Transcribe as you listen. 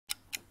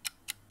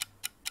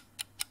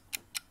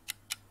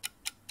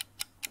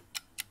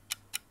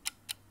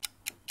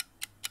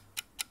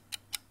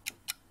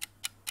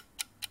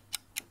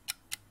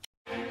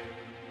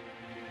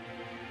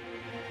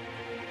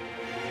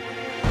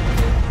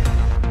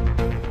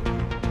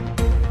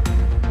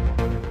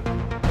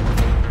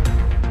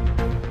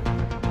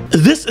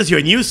This is your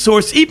News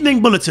Source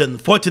Evening Bulletin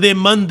for today,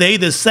 Monday,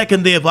 the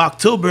 2nd day of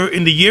October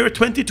in the year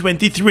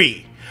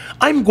 2023.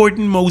 I'm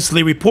Gordon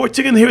Mosley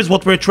reporting, and here's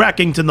what we're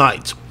tracking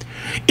tonight.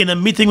 In a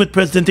meeting with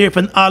President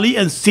Irfan Ali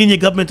and senior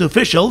government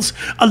officials,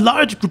 a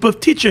large group of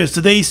teachers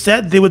today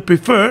said they would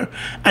prefer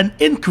an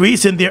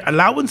increase in their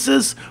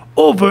allowances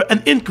over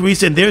an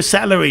increase in their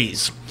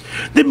salaries.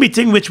 The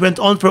meeting, which went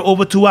on for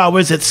over 2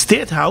 hours at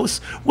State House,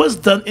 was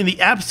done in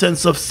the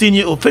absence of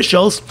senior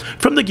officials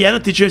from the Guyana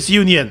Teachers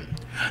Union.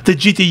 The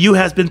GTU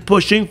has been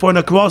pushing for an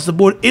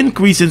across-the-board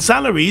increase in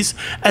salaries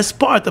as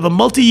part of a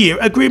multi-year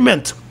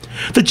agreement.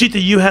 The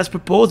GTU has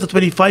proposed a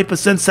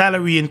 25%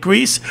 salary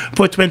increase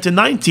for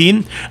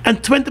 2019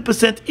 and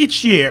 20%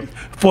 each year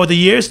for the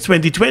years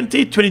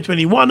 2020,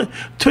 2021,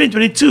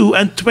 2022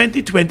 and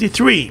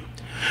 2023.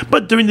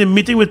 But during the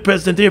meeting with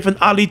President Irfan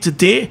Ali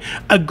today,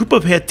 a group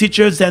of head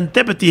teachers and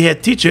deputy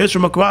head teachers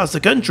from across the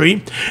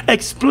country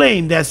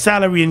explained that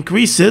salary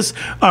increases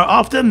are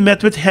often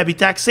met with heavy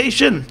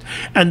taxation,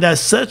 and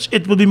as such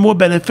it will be more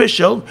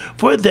beneficial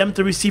for them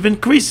to receive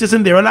increases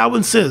in their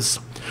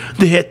allowances.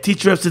 The head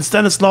teacher of St.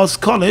 Stanislaus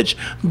College,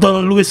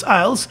 Donald Lewis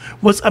Isles,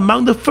 was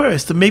among the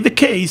first to make the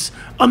case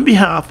on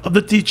behalf of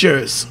the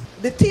teachers.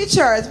 The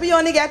teachers, we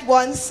only get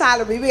one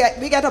salary,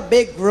 we get a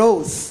big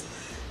gross.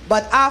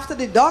 But after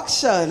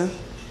deduction,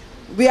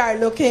 we are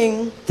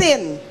looking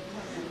thin.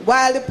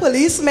 While the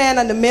policemen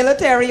and the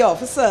military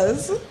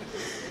officers,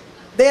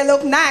 they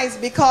look nice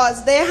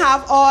because they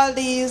have all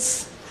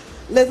these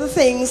little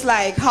things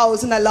like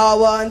housing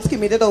allowance,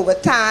 committed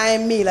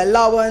overtime, meal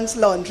allowance,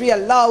 laundry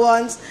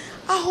allowance,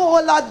 a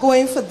whole lot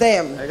going for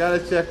them. I got a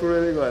check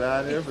really good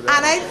on here for that.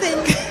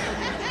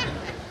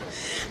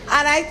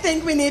 And I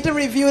think we need to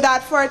review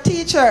that for our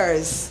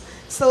teachers.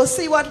 So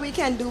see what we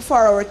can do for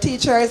our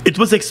teachers. It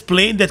was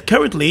explained that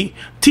currently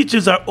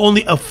teachers are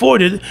only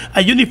afforded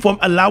a uniform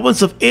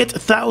allowance of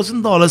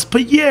 $8,000 per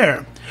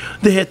year.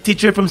 The head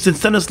teacher from St.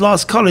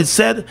 Stanislaus College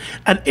said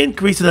an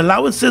increase in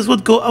allowances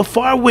would go a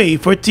far way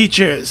for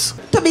teachers.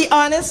 To be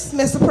honest,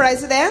 Mr.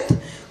 President,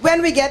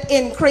 when we get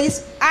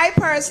increase,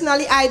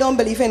 I don't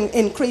believe in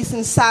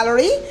increasing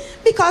salary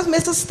because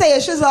Mr.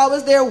 Station is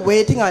always there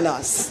waiting on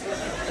us.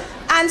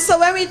 And so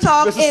when we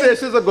talk... Mr.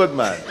 Station is a good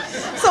man.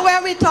 So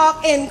when we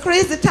talk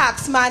increase, the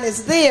tax man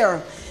is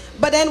there.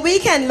 But then we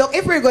can look,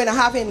 if we're going to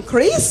have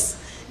increase,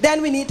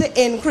 then we need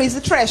to increase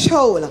the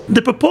threshold.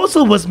 The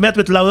proposal was met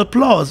with loud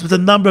applause, with a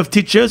number of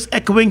teachers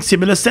echoing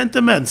similar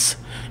sentiments.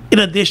 In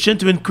addition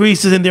to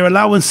increases in their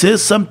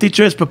allowances, some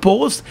teachers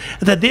proposed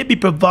that they be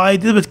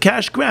provided with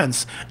cash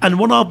grants and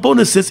one-off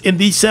bonuses in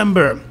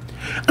December.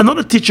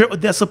 Another teacher,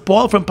 Odessa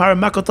Paul from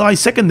Paramakotai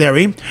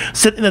Secondary,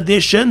 said in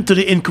addition to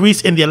the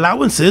increase in the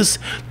allowances,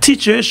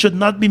 teachers should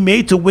not be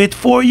made to wait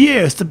 4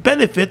 years to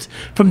benefit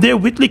from their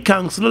weekly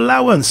council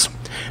allowance.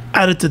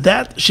 Added to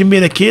that, she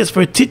made a case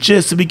for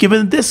teachers to be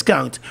given a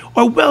discount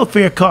or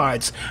welfare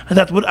cards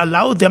that would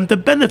allow them to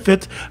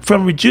benefit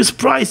from reduced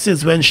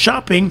prices when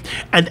shopping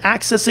and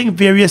accessing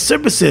various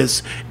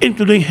services,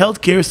 including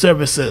healthcare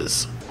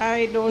services.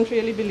 I don't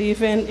really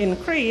believe in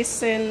increase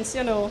since,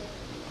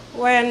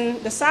 when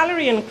the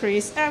salary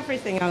increases,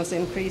 everything else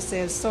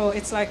increases. So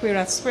it's like we're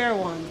at square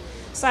one.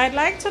 So I'd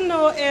like to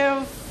know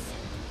if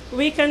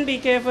we can be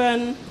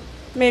given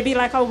maybe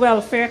like a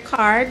welfare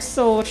card.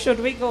 So should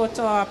we go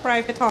to a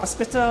private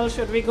hospital?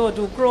 Should we go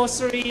do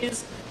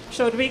groceries?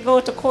 Should we go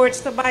to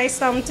courts to buy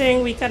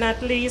something? We can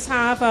at least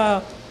have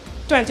a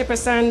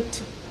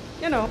 20%,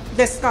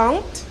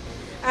 discount.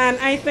 And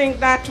I think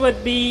that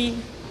would be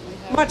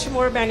much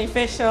more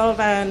beneficial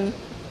than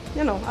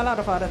a lot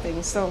of other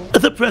things. So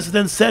the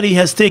president said he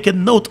has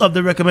taken note of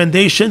the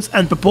recommendations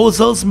and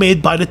proposals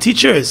made by the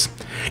teachers.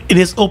 In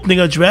his opening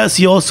address,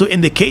 he also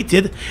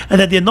indicated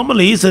that the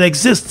anomalies that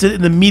existed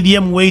in the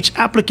medium wage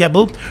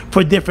applicable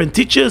for different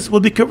teachers will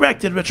be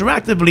corrected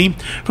retroactively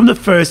from the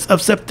 1st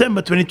of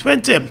September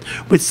 2020,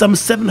 with some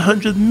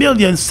 $700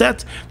 million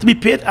set to be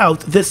paid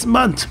out this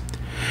month.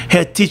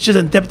 Head teachers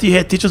and deputy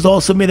head teachers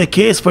also made a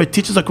case for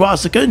teachers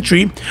across the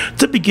country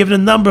to be given a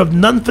number of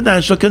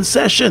non-financial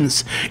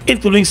concessions,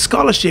 including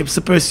scholarships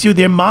to pursue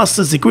their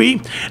master's degree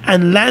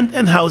and land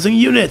and housing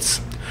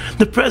units.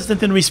 The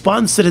president, in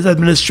response to his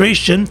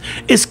administration,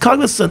 is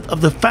cognizant of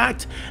the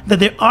fact that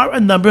there are a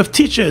number of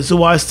teachers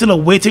who are still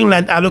awaiting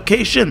land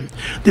allocation,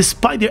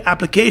 despite their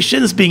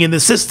applications being in the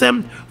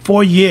system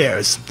for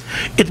years.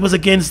 It was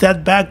against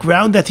that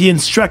background that he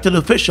instructed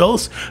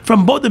officials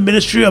from both the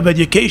Ministry of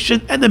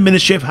Education and the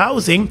Ministry of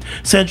Housing,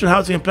 Central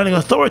Housing and Planning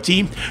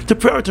Authority, to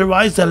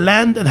prioritize the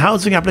land and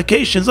housing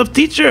applications of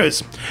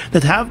teachers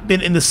that have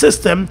been in the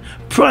system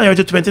prior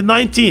to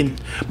 2019,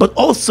 but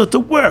also to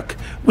work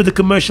with the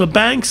commercial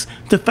banks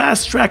to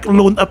fast-track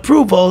loan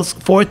approvals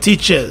for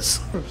teachers.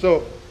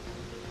 So,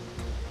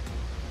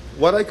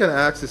 what I can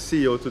ask the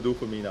CEO to do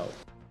for me now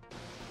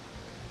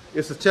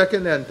is to check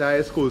in the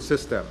entire school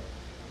system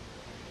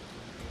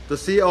to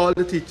see all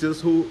the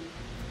teachers who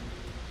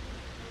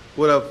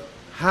would have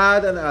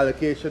had an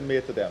allocation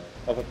made to them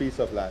of a piece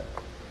of land,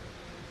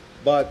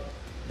 but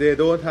they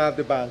don't have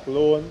the bank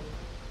loan,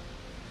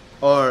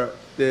 or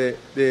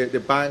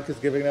the bank is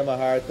giving them a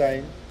hard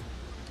time.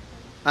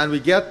 And we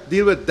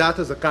deal with that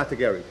as a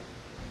category.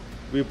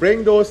 We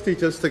bring those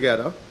teachers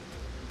together.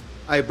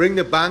 I bring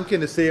the bank in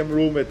the same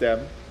room with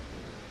them.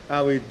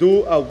 And we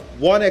do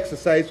one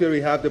exercise where we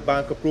have the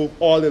bank approve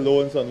all the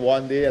loans on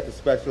one day at a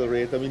special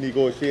rate, and we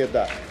negotiate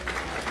that,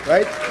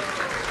 right?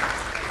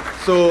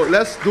 So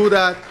let's do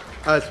that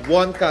as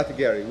one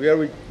category, where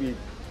we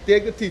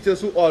take the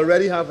teachers who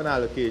already have an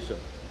allocation.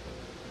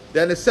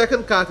 Then the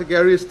second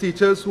category is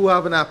teachers who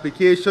have an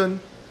application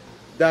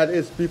that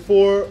is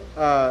before,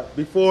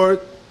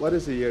 what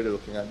is the year they're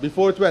looking at?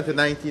 Before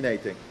 2019, I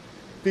think.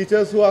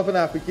 Teachers who have an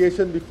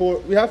application before,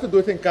 we have to do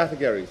it in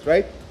categories,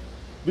 right?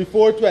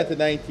 Before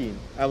 2019,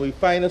 and we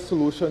find a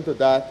solution to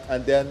that,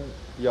 and then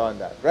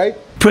beyond that, right?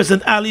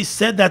 President Ali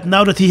said that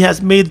now that he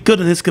has made good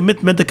on his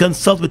commitment to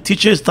consult with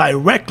teachers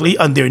directly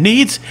on their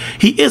needs,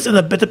 he is in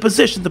a better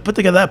position to put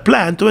together a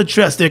plan to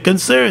address their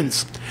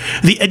concerns.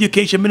 The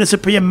Education Minister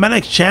Priya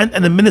Manik Chand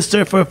and the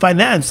Minister for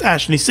Finance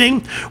Ashni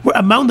Singh were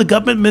among the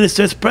government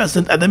ministers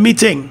present at the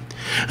meeting.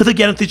 The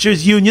Guyana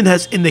Teachers Union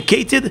has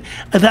indicated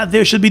that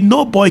there should be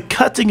no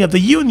boycotting of the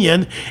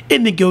union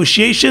in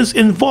negotiations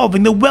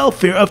involving the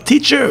welfare of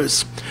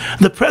teachers.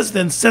 The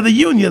president said the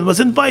union was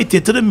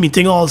invited to the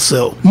meeting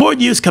also. More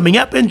news coming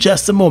up in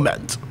just a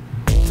moment.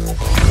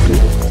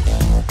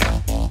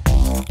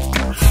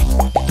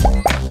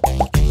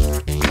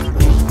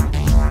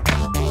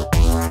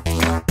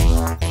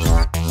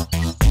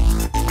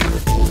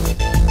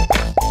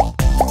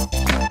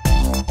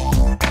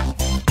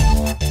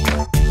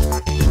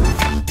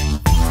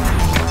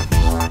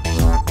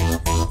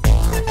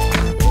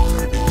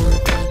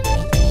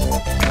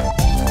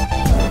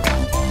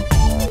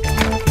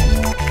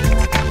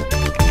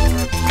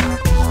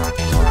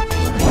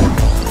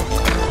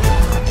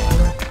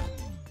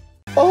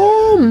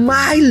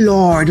 My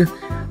lord,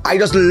 I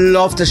just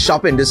love to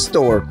shop in this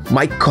store.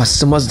 My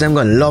customers, them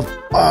gonna love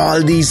all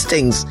these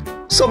things.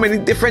 So many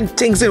different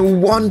things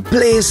in one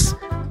place.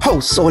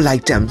 Household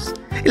items,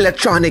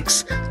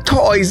 electronics,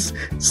 toys,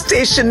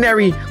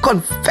 stationery,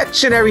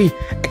 confectionery,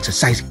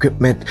 exercise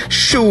equipment,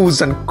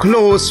 shoes and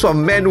clothes for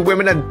men,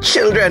 women and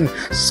children,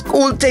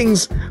 school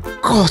things,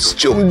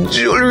 costume,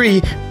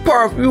 jewelry,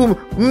 perfume,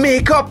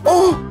 makeup.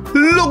 Oh,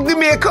 look the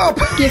makeup!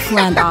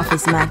 Giftland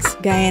Office Max,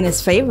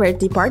 Guyana's favorite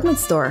department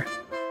store.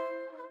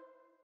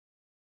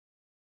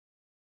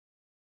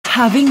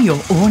 Having your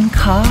own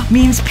car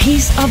means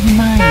peace of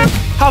mind.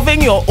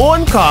 Having your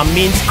own car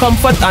means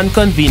comfort and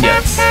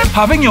convenience.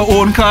 Having your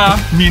own car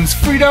means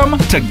freedom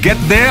to get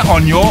there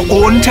on your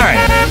own time.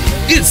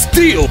 It's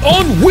Deal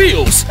on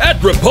Wheels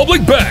at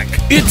Republic Bank.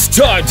 It's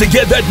time to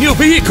get that new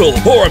vehicle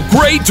or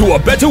upgrade to a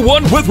better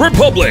one with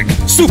Republic.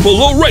 Super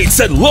low rates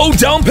and low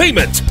down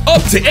payment.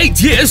 Up to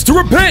 8 years to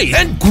repay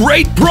and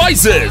great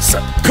prizes.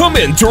 Come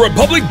in to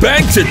Republic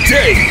Bank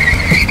today.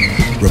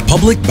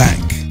 Republic Bank.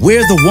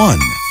 We're the one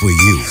for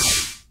you.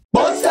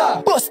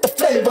 Monster! Bust the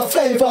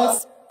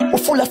flavors. We're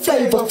full of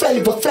flavors.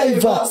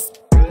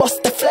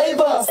 Bust the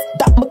flavors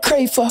that me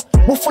crave for.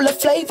 We're full of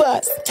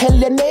flavors. Tell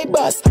your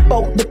neighbors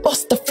about the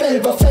bust the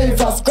flavors.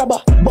 Grab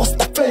a bust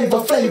the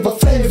flavors.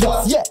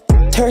 Yeah,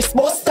 thirst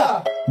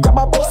buster. Grab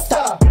a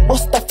buster.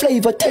 Bust the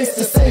flavor, taste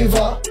the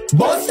savor.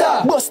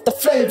 Buster, bust the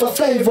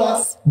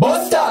flavors.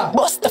 Buster,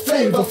 bust the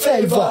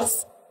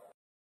flavors.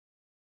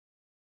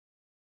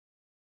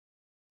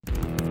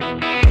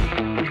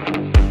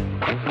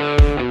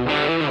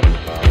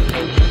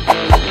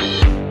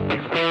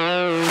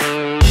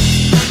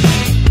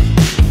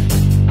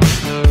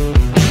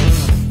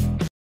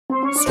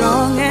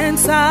 Strong and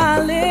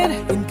solid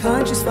in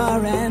countries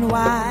far and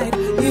wide.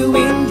 New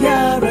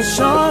India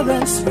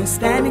Assurance, we're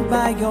standing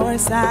by your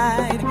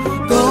side.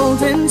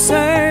 Golden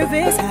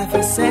service, half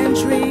a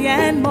century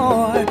and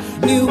more.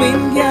 New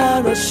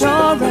India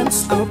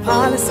Assurance, our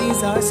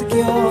policies are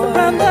secure.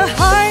 From the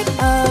heart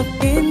of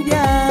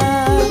India,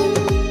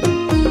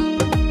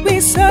 we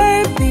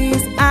serve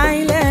these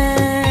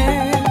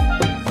islands.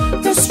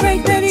 The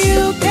strength that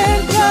you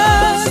can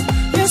trust,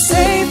 you're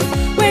safe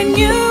when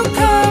you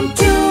come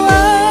to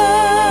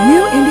us.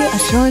 New India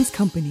Assurance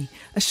Company.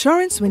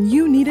 Assurance when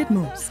you need it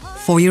most.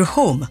 For your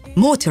home,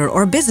 motor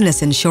or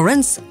business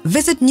insurance,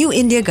 visit New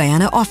India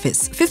Guyana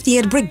office,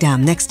 58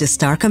 Brickdam next to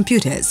Star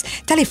Computers.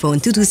 Telephone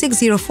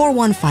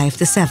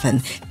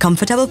 2260-415-7.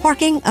 Comfortable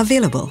parking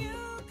available.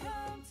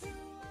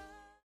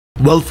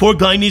 Well, 4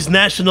 Guyanese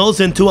nationals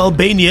and 2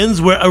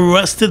 Albanians were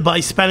arrested by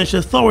Spanish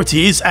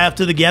authorities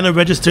after the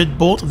Guyana-registered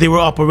boat they were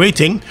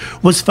operating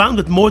was found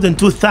with more than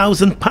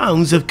 2,000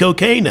 pounds of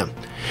cocaine.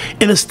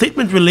 In a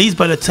statement released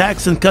by the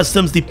Tax and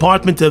Customs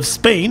Department of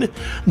Spain,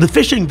 the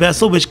fishing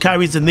vessel, which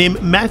carries the name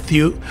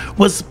Matthew,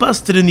 was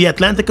busted in the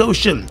Atlantic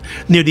Ocean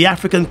near the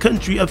African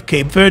country of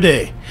Cape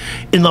Verde.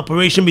 In an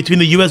operation between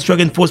the U.S.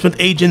 Drug Enforcement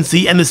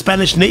Agency and the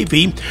Spanish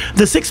Navy,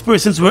 the 6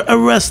 persons were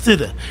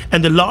arrested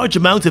and a large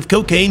amount of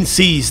cocaine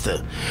seized.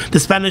 The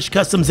Spanish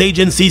Customs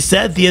Agency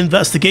said the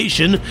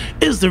investigation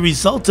is the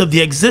result of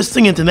the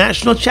existing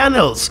international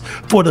channels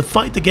for the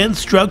fight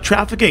against drug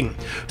trafficking,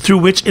 through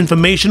which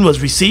information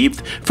was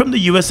received from the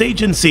U.S.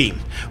 agency,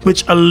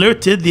 which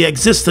alerted the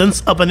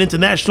existence of an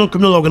international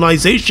criminal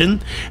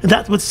organization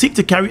that would seek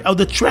to carry out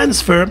the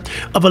transfer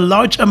of a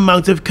large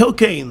amount of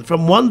cocaine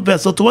from one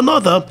vessel to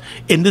another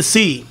in the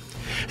sea.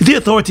 The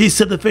authorities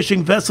said the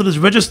fishing vessel is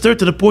registered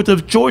to the port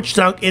of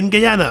Georgetown in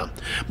Guyana,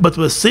 but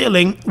was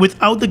sailing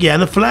without the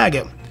Guyana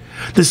flag.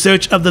 The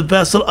search of the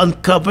vessel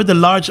uncovered the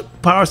large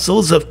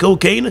parcels of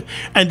cocaine,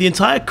 and the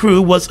entire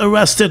crew was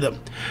arrested.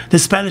 The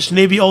Spanish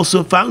Navy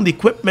also found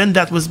equipment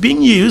that was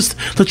being used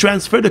to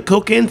transfer the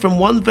cocaine from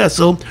one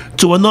vessel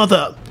to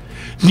another.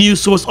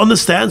 News source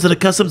understands that the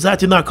Customs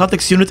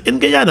Anti-Narcotics Unit in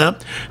Guyana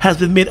has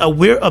been made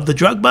aware of the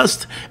drug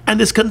bust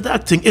and is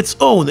conducting its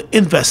own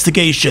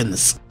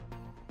investigations.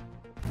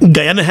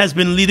 Guyana has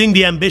been leading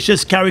the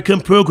ambitious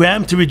CARICOM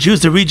program to reduce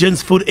the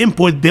region's food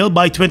import bill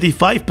by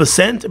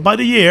 25% by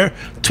the year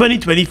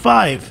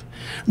 2025.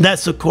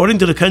 That's according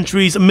to the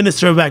country's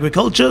Minister of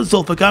Agriculture,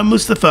 Zulfikar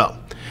Mustafa.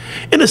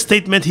 In a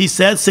statement, he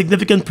said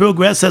significant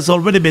progress has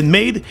already been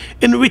made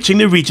in reaching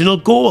the regional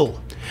goal.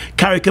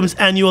 CARICOM's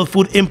annual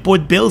food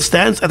import bill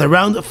stands at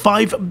around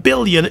 $5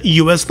 billion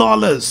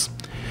US.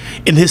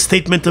 In his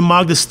statement to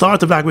mark the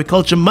start of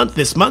Agriculture Month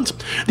this month,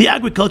 the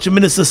Agriculture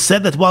Minister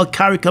said that while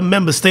CARICOM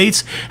member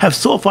states have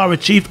so far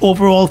achieved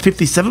overall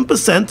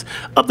 57%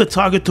 of the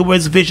target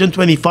towards Vision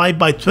 25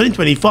 by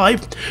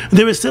 2025,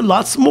 there is still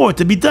lots more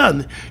to be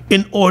done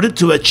in order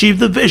to achieve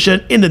the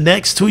vision in the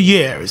next 2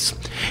 years.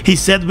 He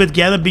said with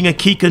Guyana being a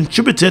key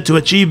contributor to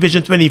achieve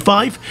Vision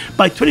 25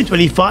 by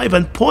 2025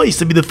 and poised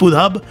to be the food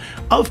hub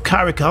of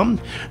CARICOM,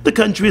 the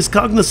country is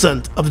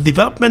cognizant of the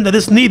development that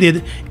is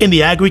needed in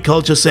the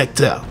agriculture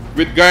sector.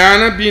 With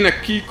Guyana being a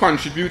key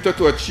contributor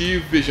to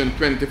achieve Vision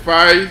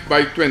 25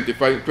 by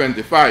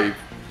 2025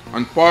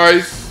 and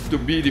poised to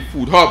be the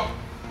food hub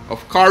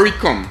of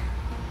CARICOM,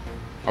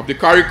 of the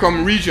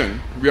CARICOM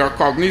region, we are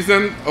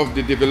cognizant of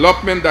the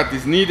development that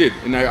is needed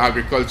in our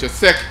agriculture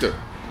sector.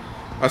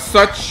 As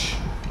such,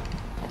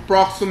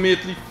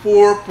 approximately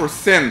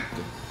 4%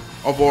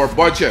 of our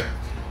budget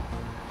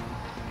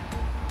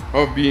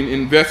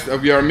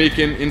we are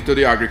making into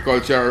the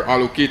agriculture,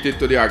 allocated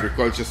to the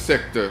agriculture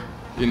sector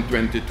in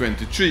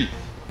 2023.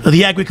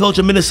 The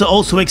Agriculture Minister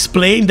also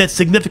explained that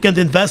significant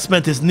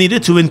investment is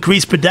needed to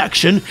increase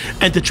production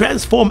and to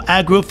transform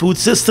agro-food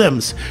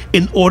systems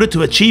in order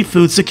to achieve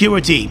food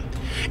security.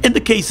 In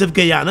the case of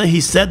Guyana, he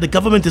said the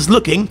government is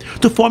looking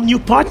to form new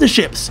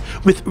partnerships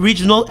with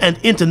regional and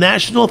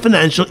international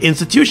financial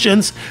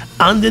institutions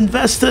and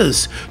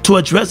investors to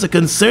address the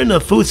concern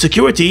of food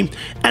security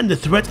and the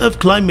threat of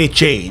climate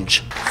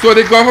change. So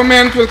the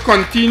government will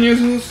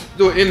continue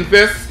to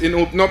invest in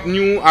opening up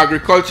new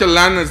agricultural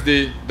land. As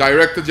the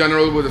Director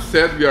General would have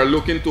said, we are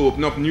looking to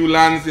open up new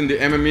lands in the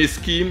MMA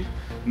scheme,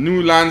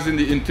 new lands in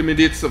the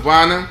intermediate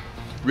savanna.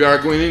 We are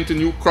going into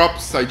new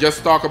crops. I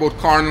just talked about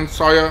corn and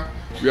soya.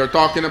 We are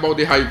talking about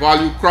the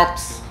high-value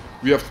crops.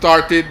 We have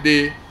started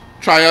the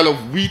trial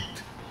of wheat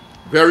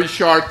very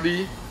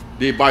shortly.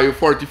 The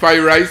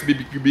biofortified rice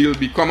will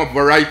become a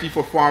variety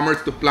for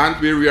farmers to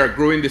plant, where we are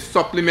growing the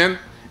supplement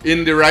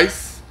in the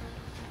rice.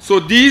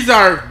 So these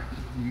are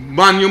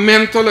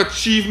monumental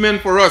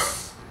achievements for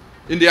us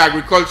in the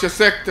agriculture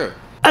sector.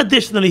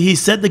 Additionally, he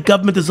said the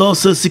government is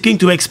also seeking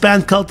to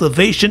expand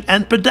cultivation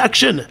and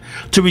production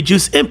to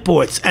reduce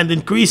imports and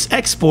increase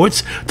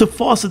exports to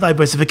foster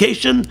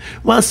diversification,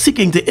 while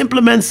seeking to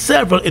implement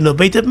several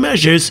innovative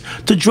measures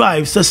to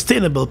drive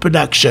sustainable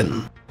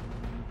production.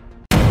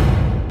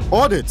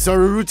 Audits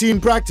are a routine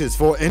practice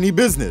for any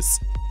business,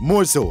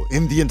 more so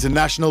in the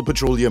international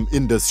petroleum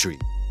industry.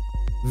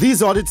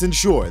 These audits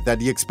ensure that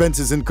the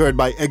expenses incurred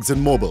by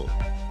ExxonMobil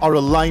are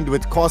aligned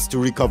with cost to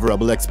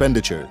recoverable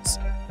expenditures.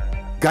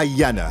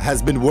 Guyana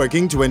has been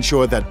working to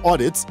ensure that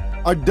audits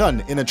are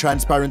done in a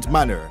transparent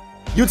manner,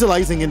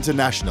 utilizing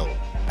international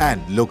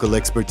and local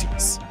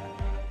expertise.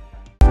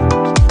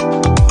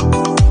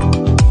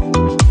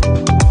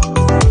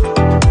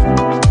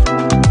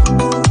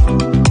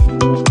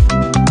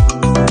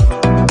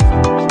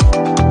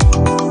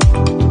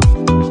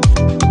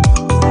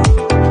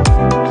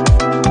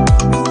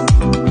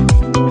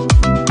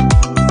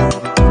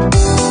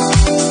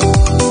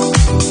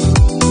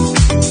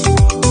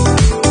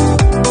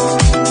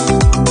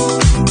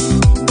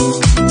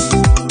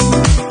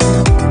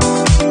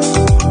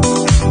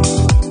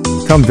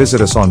 Come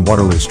visit us on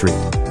Waterloo Street.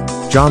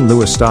 John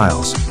Lewis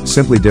Styles,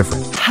 simply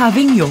different.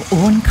 Having your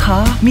own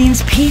car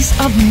means peace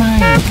of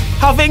mind.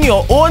 Having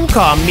your own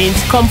car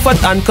means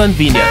comfort and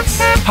convenience.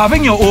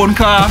 Having your own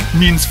car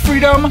means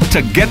freedom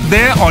to get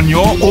there on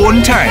your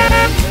own time.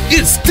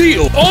 It's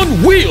Deal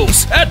on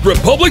Wheels at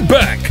Republic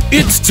Bank.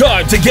 It's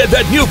time to get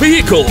that new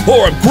vehicle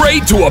or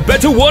upgrade to a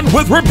better one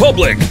with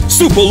Republic.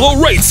 Super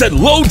low rates and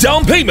low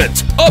down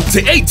payment. Up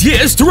to 8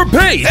 years to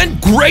repay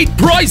and great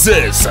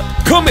prizes.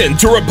 Come in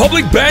to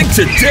Republic Bank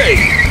today.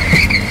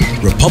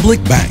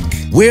 Republic Bank,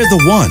 we're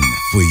the one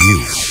for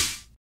you.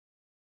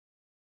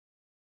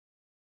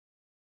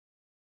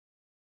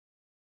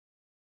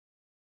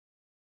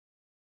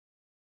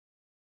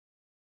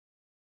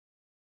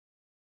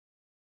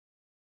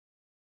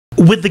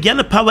 With the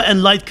Guyana Power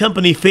and Light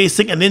Company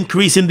facing an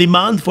increase in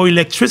demand for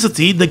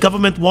electricity, the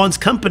government wants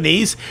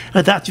companies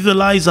that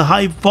utilize a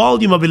high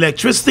volume of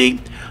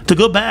electricity to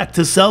go back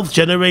to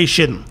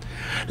self-generation.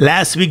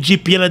 Last week,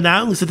 GPL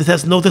announced that it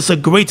has noticed a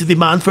greater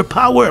demand for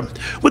power,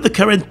 with the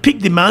current peak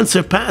demand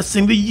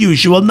surpassing the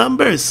usual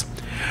numbers.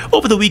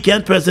 Over the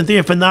weekend, President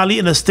Air Finale,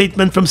 in a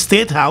statement from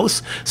State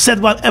House,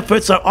 said while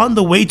efforts are on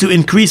the way to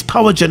increase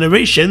power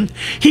generation,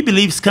 he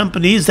believes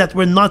companies that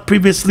were not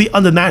previously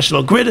on the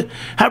national grid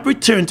have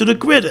returned to the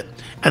grid,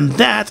 and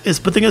that is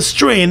putting a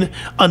strain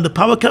on the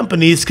power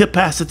company's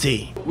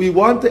capacity. We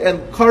want to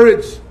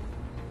encourage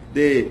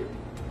the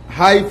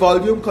high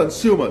volume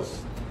consumers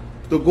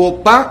to go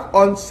back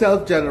on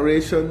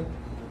self-generation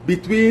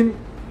between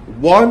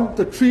 1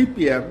 to 3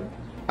 p.m.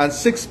 and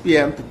 6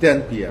 p.m. to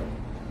 10 p.m.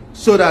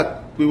 so that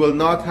we will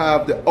not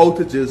have the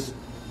outages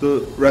to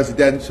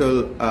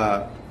residential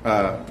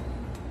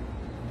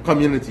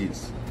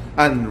communities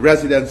and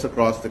residents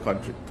across the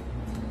country.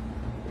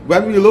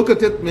 When we look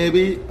at it,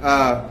 maybe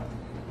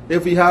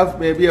if we have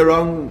maybe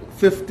around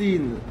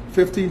 15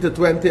 to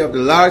 20 of the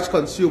large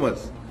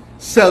consumers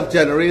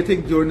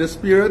self-generating during this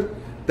period,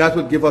 that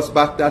would give us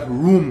back that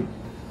room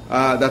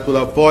that will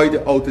avoid the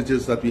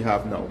outages that we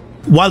have now.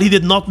 While he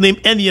did not name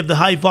any of the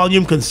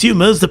high-volume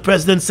consumers, the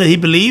president said he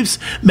believes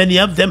many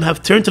of them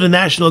have turned to the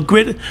national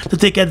grid to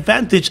take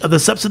advantage of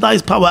the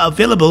subsidized power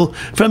available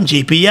from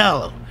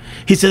GPL.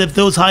 He said if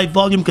those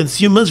high-volume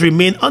consumers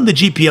remain on the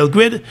GPL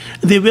grid,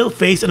 they will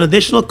face an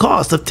additional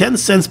cost of 10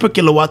 cents per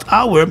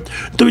kilowatt-hour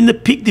during the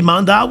peak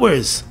demand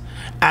hours,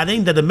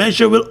 adding that the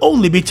measure will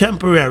only be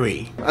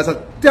temporary. As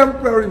a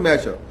temporary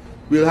measure,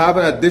 we'll have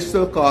an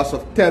additional cost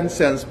of 10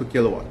 cents per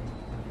kilowatt,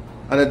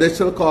 an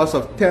additional cost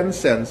of 10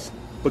 cents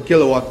per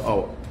kilowatt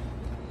hour.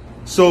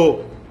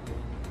 So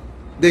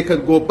they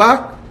can go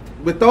back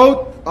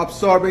without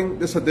absorbing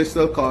this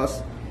additional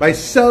cost by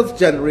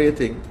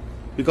self-generating,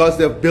 because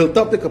they've built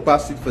up the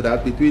capacity for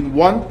that between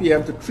 1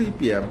 p.m. to 3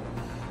 p.m.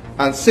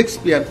 and 6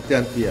 p.m. to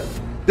 10 p.m.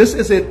 This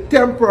is a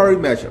temporary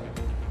measure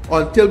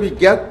until we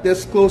get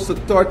this close to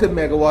 30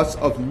 megawatts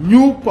of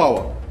new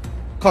power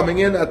coming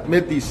in at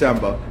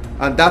mid-December,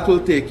 and that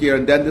will take care,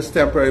 and then this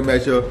temporary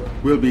measure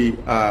will be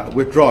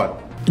withdrawn.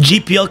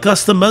 GPL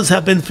customers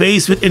have been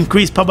faced with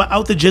increased power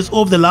outages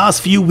over the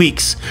last few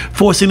weeks,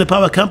 forcing the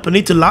power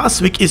company to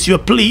last week issue a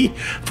plea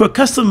for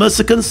customers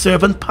to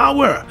conserve on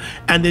power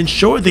and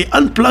ensure they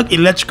unplug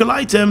electrical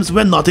items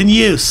when not in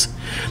use.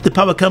 The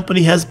power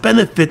company has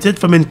benefited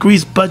from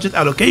increased budget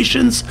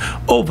allocations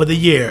over the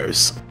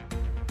years.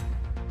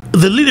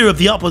 The leader of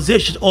the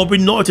opposition, Aubrey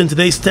Norton,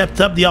 today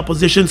stepped up the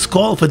opposition's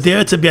call for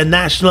there to be a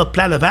national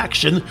plan of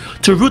action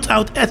to root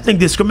out ethnic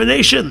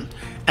discrimination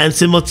and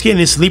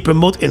simultaneously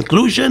promote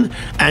inclusion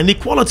and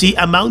equality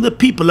among the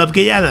people of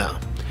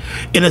Guyana.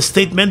 In a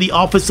statement, the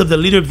office of the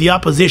leader of the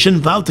opposition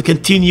vowed to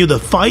continue the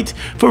fight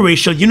for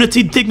racial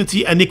unity,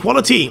 dignity, and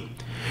equality.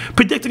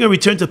 Predicting a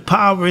return to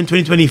power in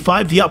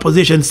 2025, the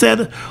opposition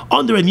said,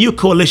 under a new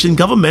coalition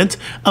government,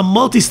 a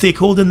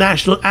multi-stakeholder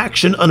national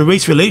action on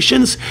race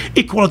relations,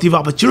 equality of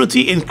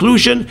opportunity,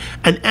 inclusion,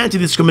 and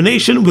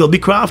anti-discrimination will be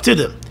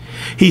crafted.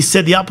 He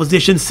said the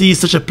opposition sees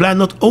such a plan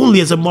not only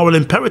as a moral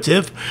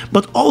imperative,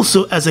 but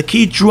also as a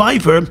key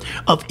driver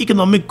of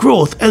economic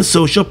growth and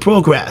social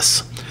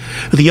progress.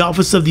 The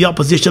office of the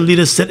opposition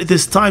leader said it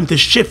is time to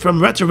shift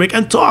from rhetoric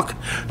and talk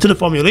to the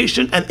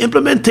formulation and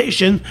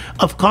implementation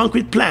of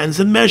concrete plans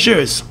and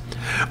measures.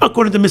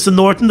 According to Mr.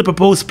 Norton, the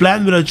proposed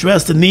plan will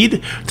address the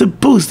need to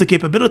boost the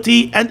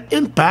capability and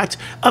impact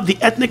of the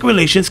Ethnic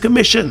Relations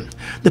Commission,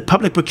 the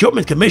Public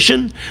Procurement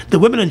Commission, the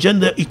Women and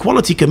Gender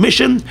Equality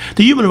Commission,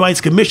 the Human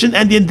Rights Commission,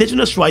 and the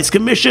Indigenous Rights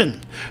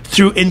Commission,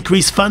 through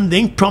increased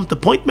funding, prompt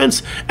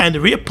appointments, and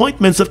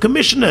reappointments of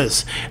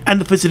commissioners, and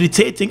the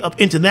facilitating of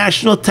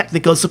international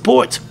technical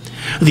support.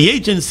 The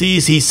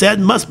agencies, he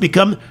said, must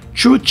become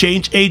true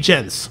change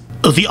agents.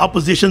 The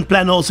opposition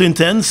plan also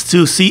intends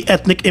to see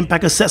ethnic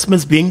impact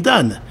assessments being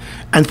done,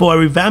 and for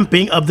a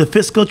revamping of the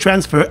Fiscal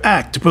Transfer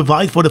Act to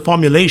provide for the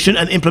formulation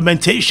and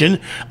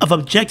implementation of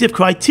objective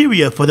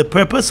criteria for the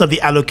purpose of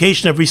the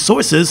allocation of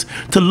resources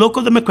to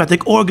local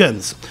democratic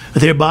organs,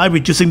 thereby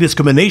reducing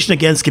discrimination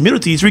against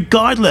communities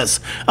regardless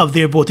of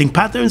their voting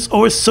patterns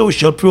or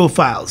social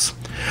profiles.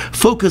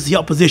 Focus, the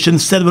opposition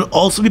said, will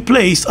also be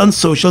placed on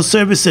social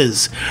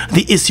services,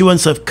 the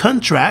issuance of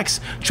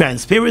contracts,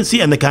 transparency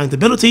and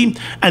accountability,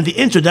 and the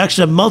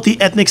introduction of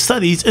multi-ethnic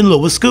studies in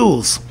lower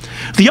schools.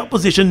 The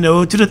opposition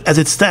noted that as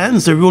it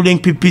stands, the ruling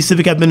PP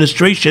Civic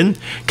administration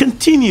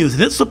continues,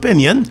 in its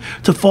opinion,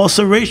 to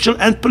foster racial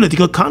and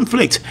political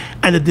conflict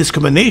and the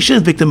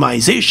discrimination,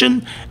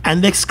 victimization,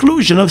 and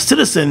exclusion of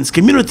citizens,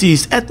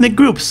 communities, ethnic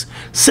groups,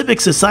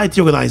 civic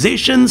society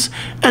organizations,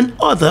 and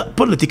other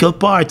political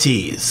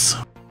parties.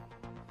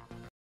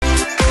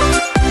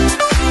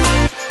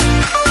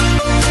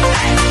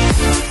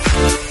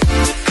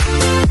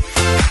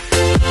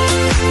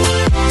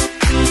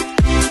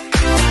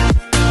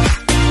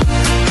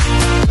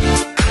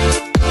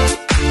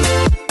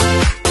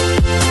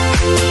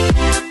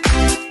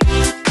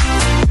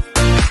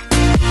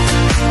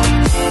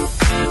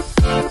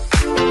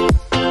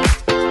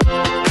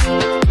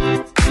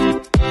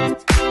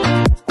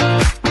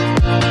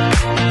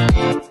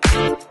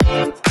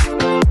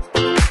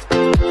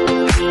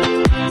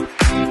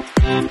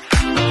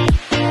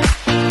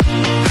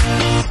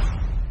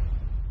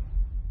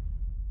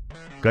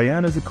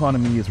 Guyana's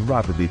economy is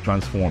rapidly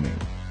transforming,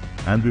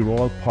 and we're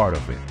all part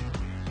of it.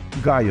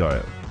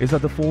 Guyoil is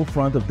at the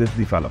forefront of this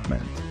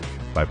development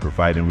by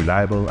providing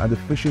reliable and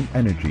efficient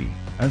energy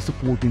and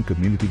supporting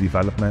community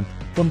development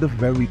from the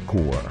very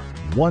core.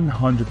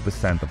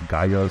 100% of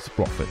Guyoil's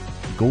profit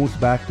goes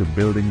back to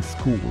building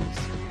schools,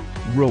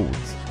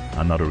 roads,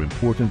 and other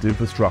important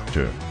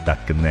infrastructure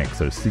that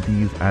connects our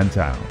cities and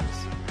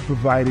towns,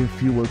 providing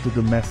fuel to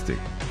domestic,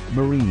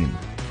 marine,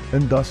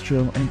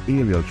 industrial, and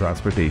aerial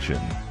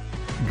transportation.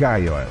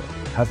 Guyoil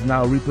has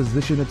now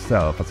repositioned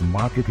itself as a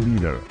market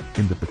leader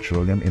in the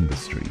petroleum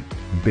industry,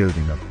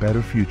 building a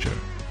better future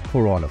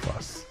for all of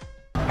us.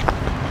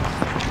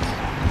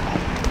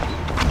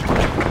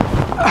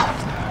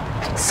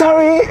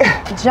 Sorry.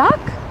 Jack?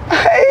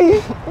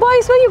 Hey.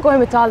 Boys, where you going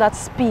with all that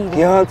speed?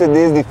 Yo,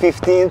 today's the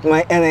 15th.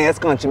 My NIS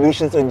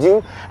contributions are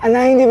due, and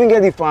I ain't even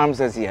get the forms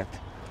as yet.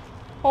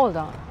 Hold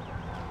on.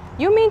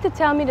 You mean to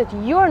tell me that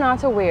you're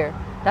not aware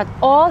that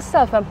all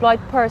self-employed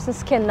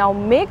persons can now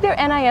make their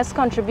NIS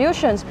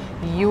contributions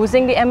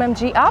using the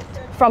MMG app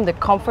from the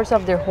comforts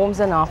of their homes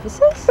and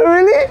offices?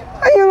 Really?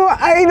 You know,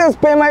 I just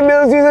pay my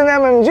bills using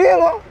MMG, you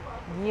know?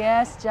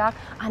 Yes, Jack.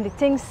 And the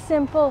thing's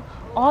simple.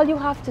 All you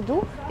have to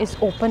do is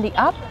open the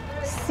app,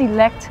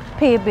 select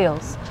Pay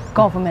Bills,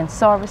 Government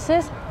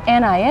Services,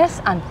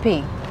 NIS, and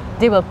Pay.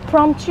 They will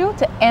prompt you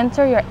to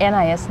enter your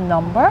NIS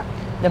number,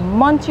 the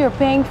month you're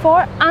paying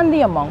for, and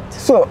the amount.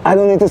 So I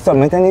don't need to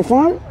submit any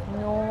form?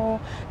 No.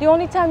 The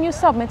only time you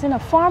submit in a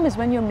form is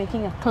when you're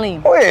making a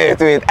claim.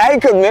 Wait. I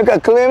could make a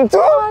claim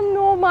too? Oh,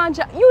 no, man.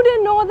 You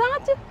didn't know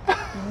that?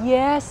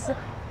 Yes.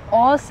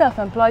 All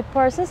self-employed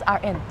persons are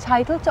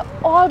entitled to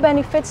all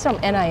benefits from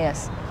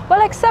NIS.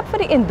 Well, except for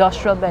the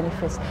industrial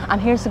benefits.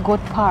 And here's the good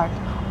part.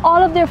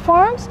 All of their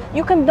forms,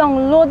 you can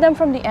download them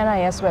from the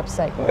NIS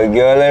website. Well,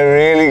 girl, I'm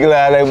really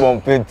glad I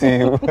bumped into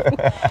you.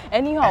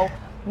 Anyhow,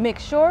 make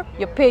sure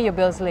you pay your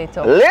bills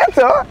later.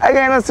 Later? I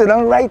gotta sit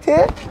down right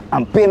here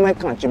and pay my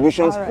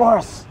contributions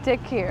first.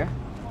 Take care.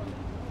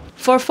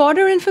 For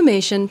further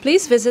information,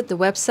 please visit the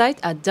website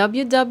at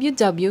www.nis.org.gy,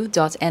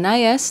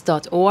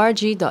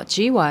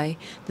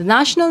 the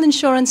National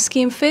Insurance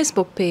Scheme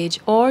Facebook page,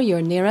 or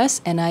your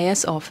nearest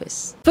NIS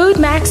office. Food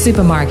Max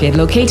Supermarket,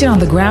 located on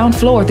the ground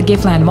floor of the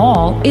Giftland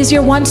Mall, is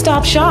your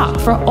one-stop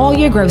shop for all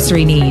your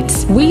grocery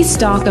needs. We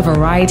stock a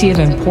variety of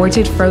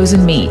imported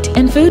frozen meat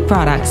and food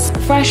products,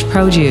 fresh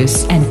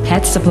produce, and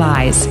pet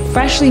supplies,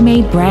 freshly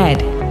made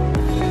bread.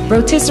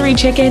 Rotisserie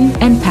chicken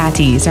and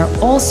patties are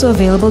also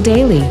available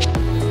daily.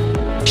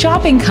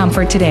 Shop in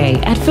comfort today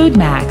at Food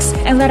Max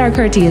and let our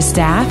courteous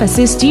staff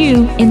assist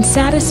you in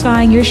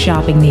satisfying your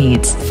shopping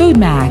needs. Food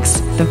Max,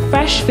 the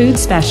fresh food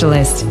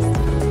specialist.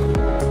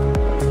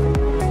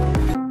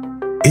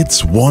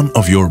 It's one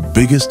of your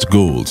biggest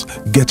goals,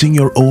 getting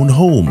your own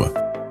home,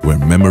 where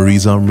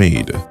memories are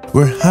made,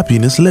 where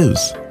happiness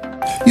lives.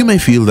 You may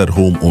feel that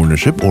home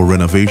ownership or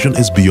renovation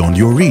is beyond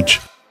your reach,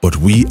 but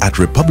we at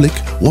Republic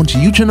want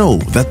you to know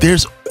that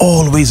there's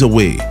always a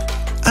way.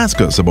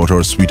 Ask us about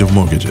our suite of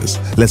mortgages.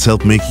 Let's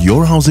help make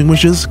your housing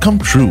wishes come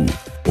true.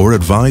 Or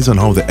advise on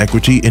how the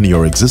equity in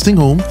your existing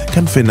home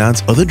can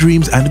finance other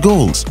dreams and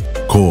goals.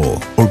 Call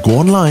or go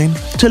online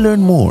to learn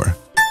more.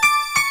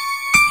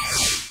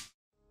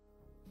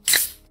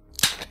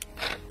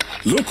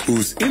 Look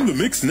who's in the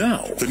mix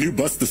now. The new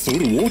Buster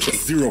Soda Water.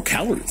 0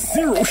 calories,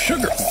 0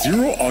 sugar,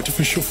 0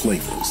 artificial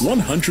flavors.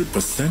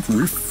 100%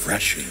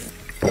 refreshing.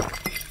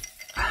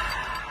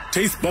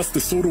 Taste Buster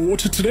Soda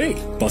Water today.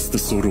 Buster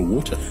Soda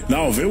Water,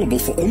 now available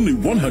for only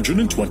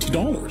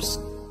 $120.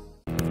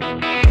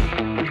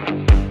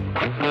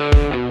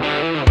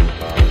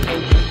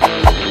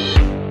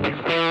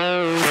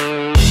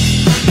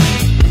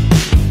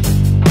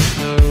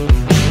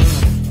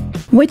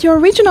 With your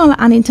regional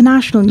and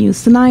international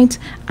news tonight,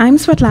 I'm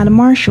Svetlana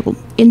Marshall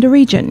in the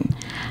region.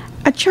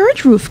 A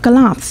church roof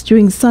collapsed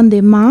during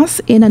Sunday Mass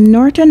in a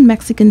northern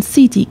Mexican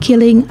city,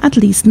 killing at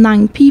least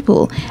 9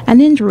 people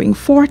and injuring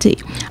 40,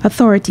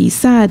 authorities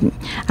said,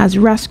 as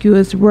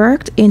rescuers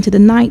worked into the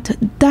night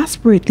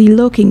desperately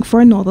looking for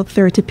another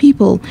 30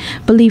 people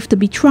believed to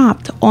be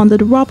trapped under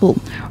the rubble,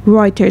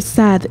 Reuters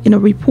said in a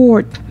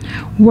report.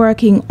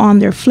 Working on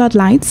their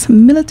floodlights,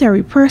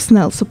 military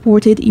personnel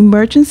supported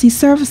emergency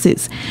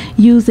services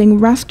using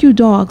rescue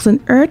dogs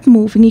and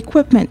earth-moving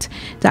equipment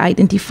to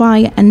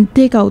identify and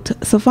dig out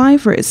survivors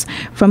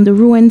from the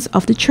ruins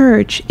of the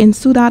church in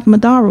Ciudad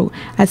Madero,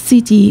 a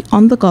city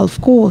on the Gulf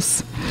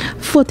Coast.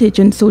 Footage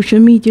on social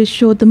media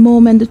showed the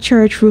moment the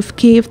church roof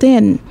caved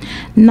in.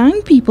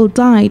 9 people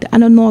died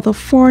and another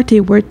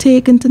 40 were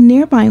taken to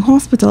nearby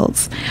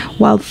hospitals,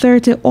 while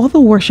 30 other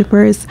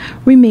worshippers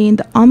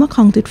remained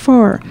unaccounted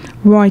for,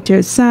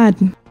 Reuters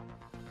said.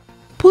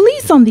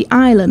 Police on the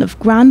island of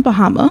Grand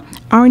Bahama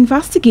are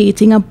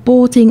investigating a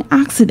boating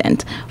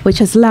accident which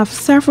has left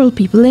several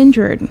people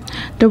injured.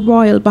 The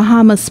Royal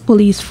Bahamas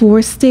Police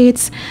Force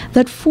states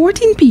that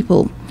 14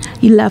 people,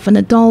 11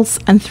 adults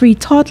and 3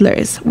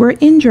 toddlers, were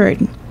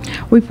injured.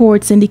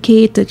 Reports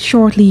indicate that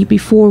shortly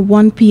before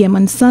 1 p.m.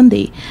 on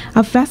Sunday,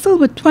 a vessel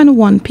with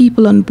 21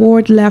 people on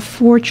board left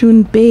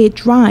Fortune Bay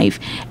Drive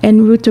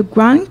en route to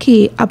Grand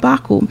Cay,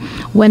 Abaco,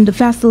 when the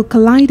vessel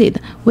collided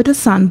with a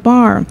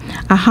sandbar,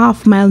 a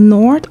half-mile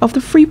north of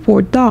the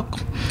Freeport dock.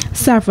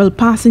 Several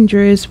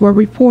passengers were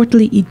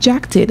reportedly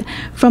ejected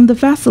from the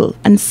vessel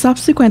and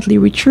subsequently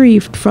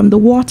retrieved from the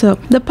water.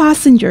 The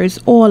passengers,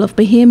 all of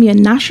Bahamian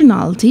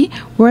nationality,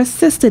 were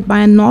assisted by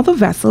another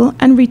vessel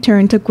and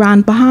returned to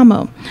Grand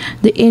Bahama.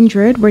 The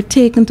injured were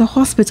taken to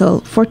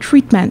hospital for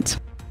treatment.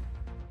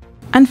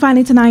 And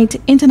finally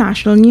tonight,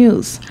 international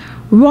news.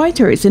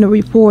 Reuters in a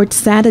report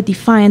said a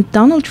defiant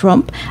Donald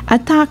Trump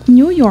attacked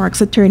New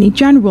York's Attorney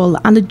General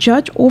and the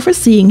judge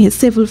overseeing his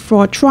civil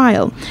fraud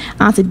trial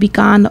as it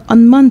began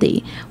on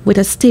Monday, with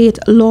a state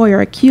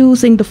lawyer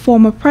accusing the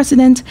former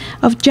president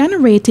of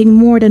generating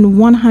more than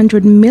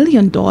 $100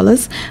 million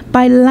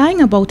by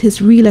lying about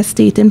his real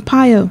estate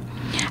empire.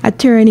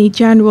 Attorney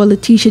General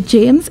Letitia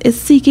James is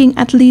seeking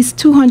at least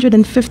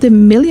 $250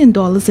 million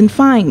in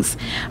fines,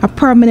 a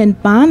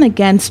permanent ban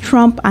against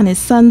Trump and his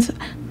sons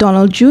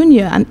Donald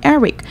Jr. and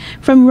Eric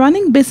from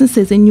running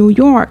businesses in New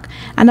York,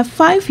 and a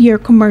 5-year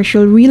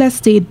commercial real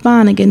estate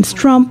ban against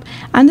Trump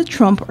and the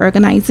Trump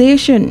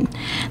Organization.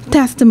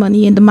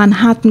 Testimony in the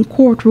Manhattan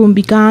courtroom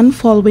began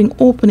following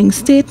opening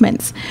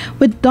statements,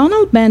 with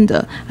Donald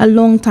Bender, a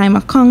longtime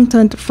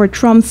accountant for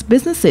Trump's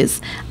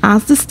businesses,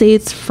 as the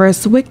state's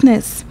first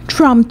witness.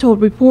 Trump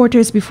told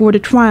reporters before the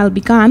trial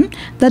began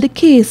that the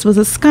case was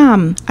a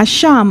scam, a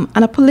sham,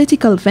 and a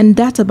political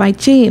vendetta by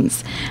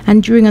James,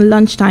 and during a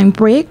lunchtime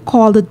break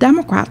called the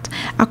Democrat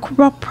a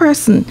corrupt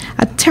person,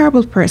 a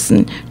terrible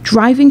person,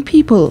 driving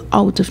people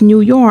out of New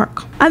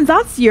York. And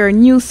that's your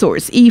News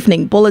Source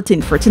Evening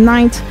Bulletin for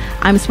tonight.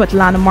 I'm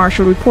Svetlana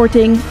Marshall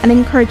reporting and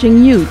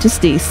encouraging you to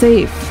stay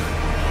safe.